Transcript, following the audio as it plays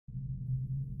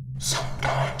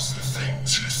Sometimes the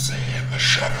things you see in the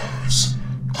shadows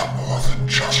are more than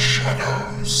just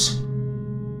shadows.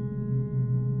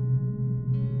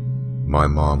 My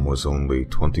mom was only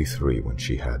 23 when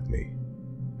she had me,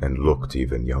 and looked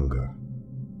even younger.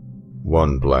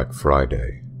 One Black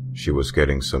Friday, she was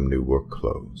getting some new work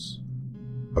clothes.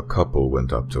 A couple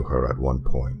went up to her at one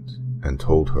point and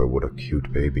told her what a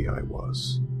cute baby I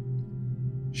was.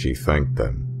 She thanked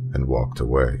them and walked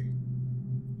away.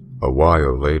 A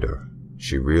while later,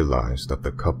 she realized that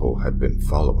the couple had been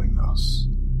following us.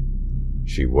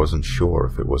 She wasn't sure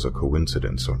if it was a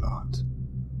coincidence or not,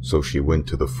 so she went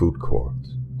to the food court,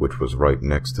 which was right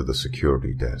next to the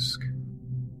security desk.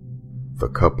 The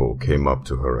couple came up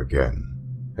to her again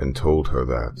and told her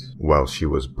that, while she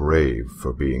was brave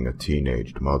for being a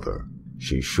teenaged mother,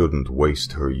 she shouldn't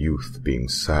waste her youth being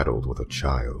saddled with a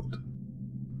child.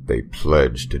 They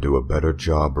pledged to do a better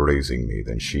job raising me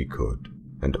than she could,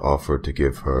 and offered to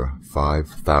give her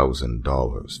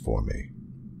 $5,000 for me.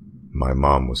 My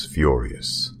mom was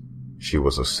furious. She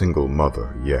was a single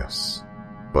mother, yes,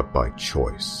 but by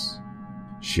choice.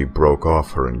 She broke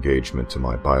off her engagement to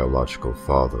my biological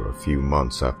father a few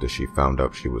months after she found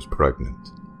out she was pregnant,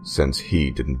 since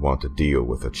he didn't want to deal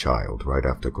with a child right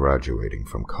after graduating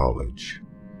from college.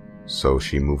 So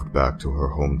she moved back to her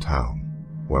hometown,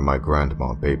 where my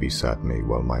grandma babysat me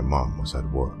while my mom was at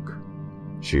work.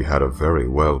 She had a very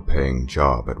well-paying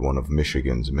job at one of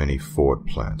Michigan's many Ford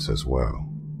plants as well.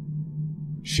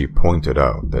 She pointed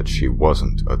out that she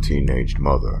wasn't a teenaged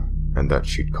mother, and that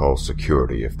she'd call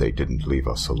security if they didn't leave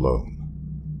us alone.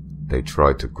 They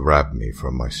tried to grab me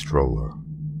from my stroller.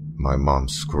 My mom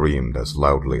screamed as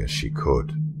loudly as she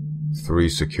could. 3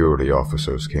 security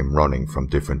officers came running from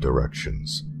different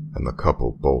directions, and the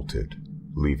couple bolted,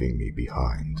 leaving me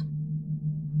behind.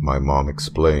 My mom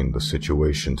explained the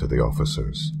situation to the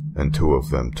officers, and 2 of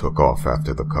them took off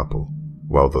after the couple,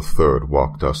 while the 3rd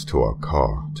walked us to our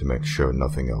car to make sure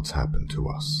nothing else happened to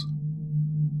us.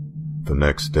 The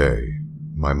next day,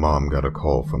 my mom got a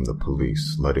call from the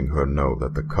police letting her know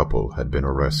that the couple had been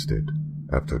arrested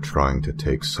after trying to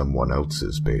take someone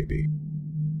else's baby.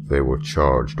 They were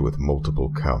charged with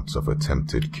multiple counts of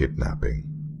attempted kidnapping.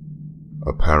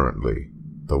 Apparently,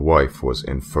 the wife was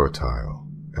infertile,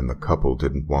 and the couple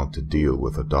didn't want to deal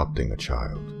with adopting a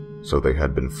child, so they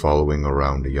had been following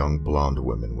around young blonde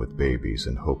women with babies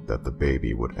in hope that the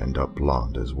baby would end up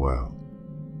blonde as well,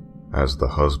 as the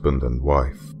husband and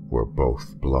wife were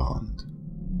both blonde.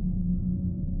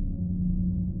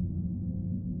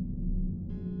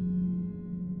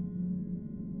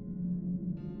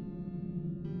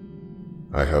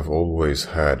 I have always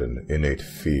had an innate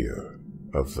fear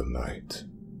of the night.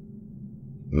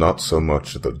 Not so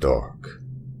much the dark,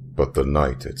 but the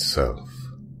night itself.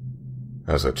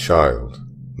 As a child,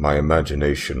 my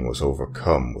imagination was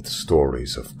overcome with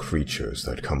stories of creatures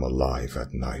that come alive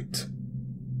at night.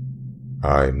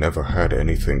 I never had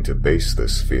anything to base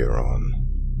this fear on,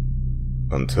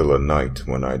 until a night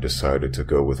when I decided to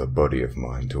go with a buddy of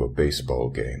mine to a baseball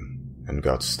game and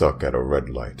got stuck at a red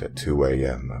light at 2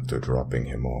 a.m. after dropping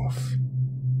him off.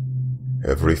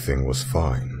 Everything was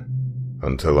fine,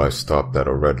 until I stopped at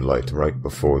a red light right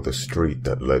before the street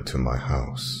that led to my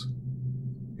house.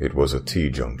 It was a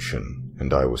T-junction,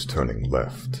 and I was turning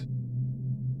left.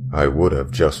 I would have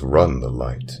just run the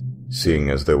light, seeing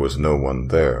as there was no one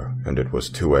there and it was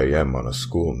 2 a.m. on a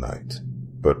school night,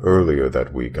 but earlier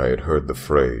that week I had heard the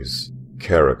phrase,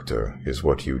 "Character is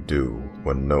what you do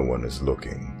when no one is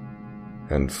looking."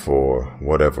 And for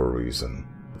whatever reason,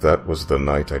 that was the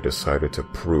night I decided to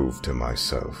prove to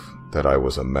myself that I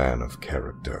was a man of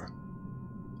character.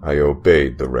 I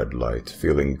obeyed the red light,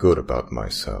 feeling good about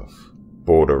myself,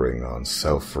 bordering on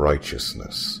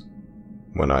self-righteousness,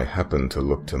 when I happened to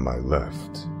look to my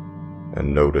left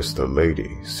and noticed a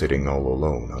lady sitting all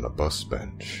alone on a bus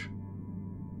bench.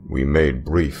 We made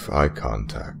brief eye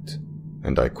contact,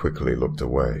 and I quickly looked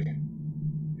away.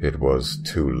 It was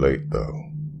too late, though.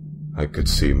 I could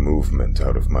see movement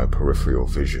out of my peripheral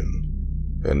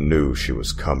vision, and knew she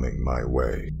was coming my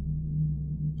way.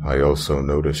 I also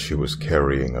noticed she was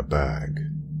carrying a bag.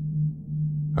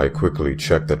 I quickly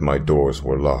checked that my doors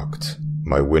were locked,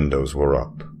 my windows were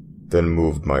up, then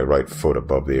moved my right foot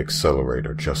above the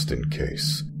accelerator just in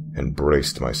case, and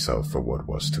braced myself for what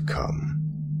was to come.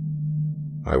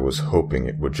 I was hoping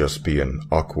it would just be an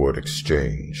awkward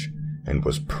exchange, and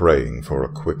was praying for a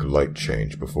quick light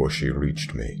change before she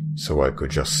reached me, so I could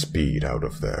just speed out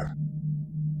of there.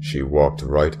 She walked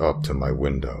right up to my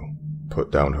window,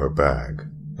 put down her bag,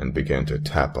 and began to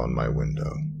tap on my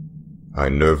window. I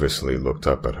nervously looked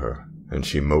up at her, and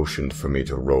she motioned for me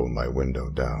to roll my window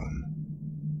down.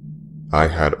 I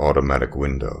had automatic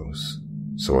windows,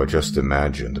 so I just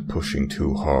imagined pushing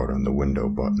too hard on the window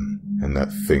button and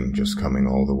that thing just coming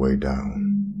all the way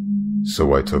down.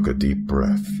 So I took a deep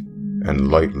breath and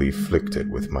lightly flicked it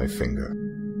with my finger.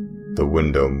 The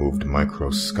window moved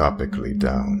microscopically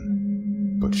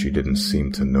down, but she didn't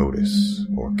seem to notice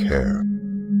or care.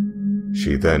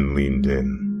 She then leaned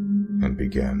in and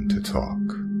began to talk.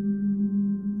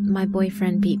 My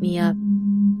boyfriend beat me up.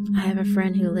 I have a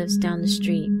friend who lives down the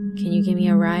street. Can you give me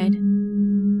a ride?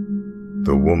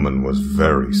 The woman was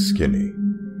very skinny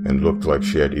and looked like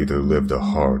she had either lived a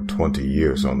hard 20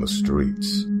 years on the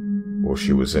streets or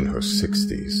she was in her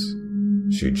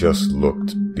 60s. She just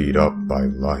looked beat up by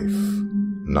life,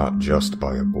 not just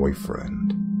by a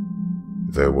boyfriend.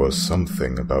 There was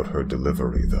something about her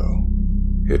delivery, though.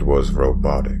 It was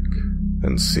robotic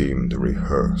and seemed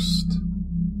rehearsed.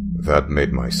 That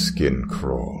made my skin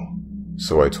crawl,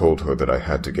 so I told her that I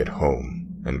had to get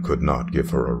home and could not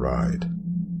give her a ride.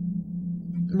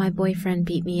 My boyfriend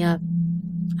beat me up.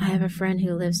 I have a friend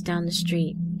who lives down the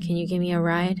street. Can you give me a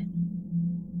ride?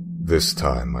 This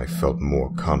time I felt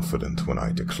more confident when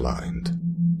I declined.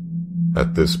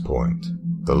 At this point,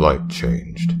 the light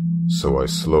changed, so I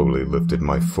slowly lifted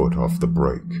my foot off the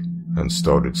brake and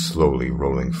started slowly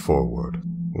rolling forward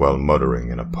while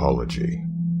muttering an apology.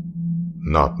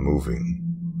 Not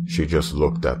moving, she just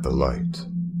looked at the light,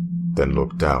 then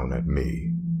looked down at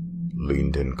me,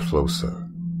 leaned in closer,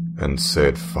 and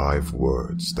said 5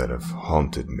 words that have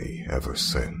haunted me ever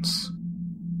since.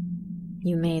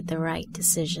 You made the right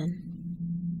decision.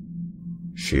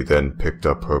 She then picked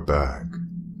up her bag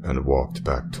and walked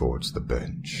back towards the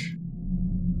bench.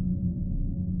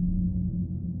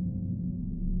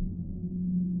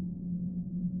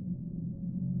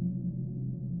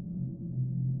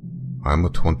 I'm a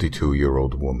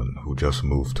 22-year-old woman who just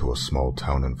moved to a small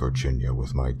town in Virginia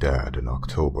with my dad in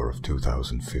October of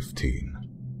 2015.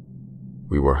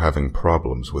 We were having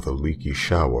problems with a leaky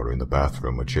shower in the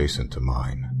bathroom adjacent to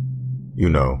mine. You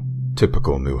know,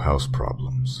 typical new house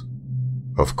problems.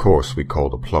 Of course, we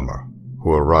called a plumber,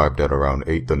 who arrived at around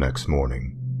 8 the next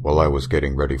morning, while I was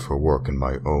getting ready for work in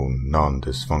my own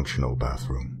non-dysfunctional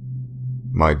bathroom.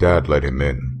 My dad let him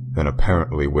in, and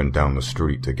apparently went down the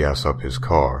street to gas up his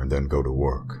car and then go to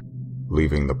work,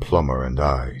 leaving the plumber and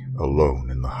I alone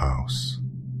in the house.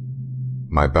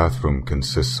 My bathroom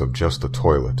consists of just a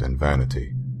toilet and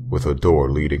vanity, with a door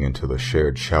leading into the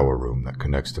shared shower room that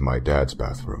connects to my dad's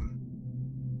bathroom.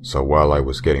 So while I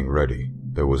was getting ready,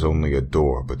 there was only a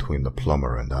door between the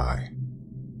plumber and I.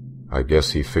 I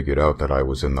guess he figured out that I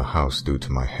was in the house due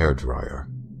to my hairdryer.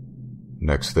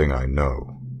 Next thing I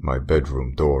know, my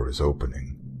bedroom door is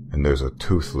opening, and there's a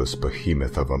toothless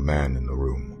behemoth of a man in the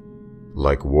room,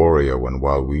 like Wario and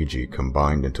Waluigi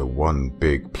combined into one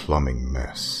big plumbing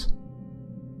mess.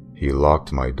 He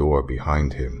locked my door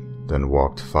behind him, then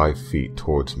walked 5 feet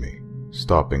towards me,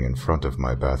 stopping in front of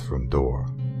my bathroom door.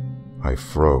 I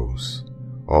froze,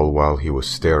 all while he was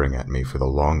staring at me for the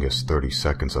longest 30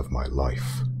 seconds of my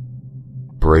life.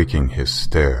 Breaking his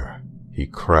stare, he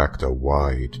cracked a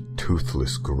wide,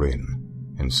 toothless grin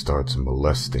and starts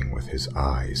molesting with his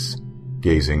eyes,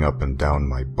 gazing up and down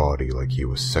my body like he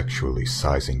was sexually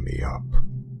sizing me up.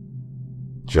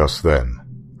 Just then,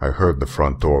 I heard the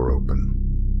front door open.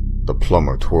 The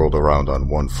plumber twirled around on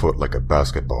one foot like a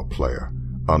basketball player,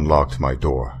 unlocked my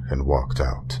door, and walked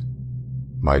out.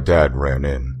 My dad ran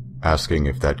in, asking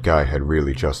if that guy had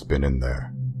really just been in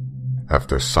there.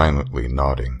 After silently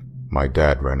nodding, my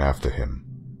dad ran after him,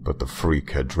 but the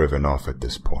freak had driven off at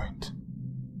this point.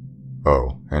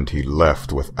 Oh, and he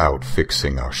left without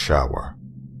fixing our shower.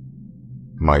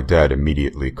 My dad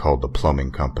immediately called the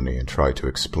plumbing company and tried to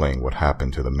explain what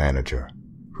happened to the manager,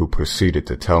 who proceeded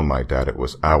to tell my dad it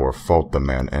was our fault the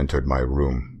man entered my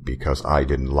room because I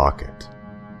didn't lock it.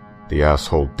 The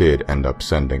asshole did end up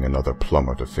sending another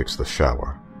plumber to fix the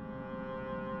shower.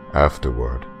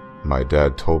 Afterward, my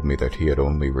dad told me that he had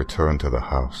only returned to the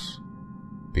house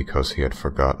because he had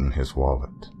forgotten his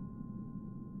wallet.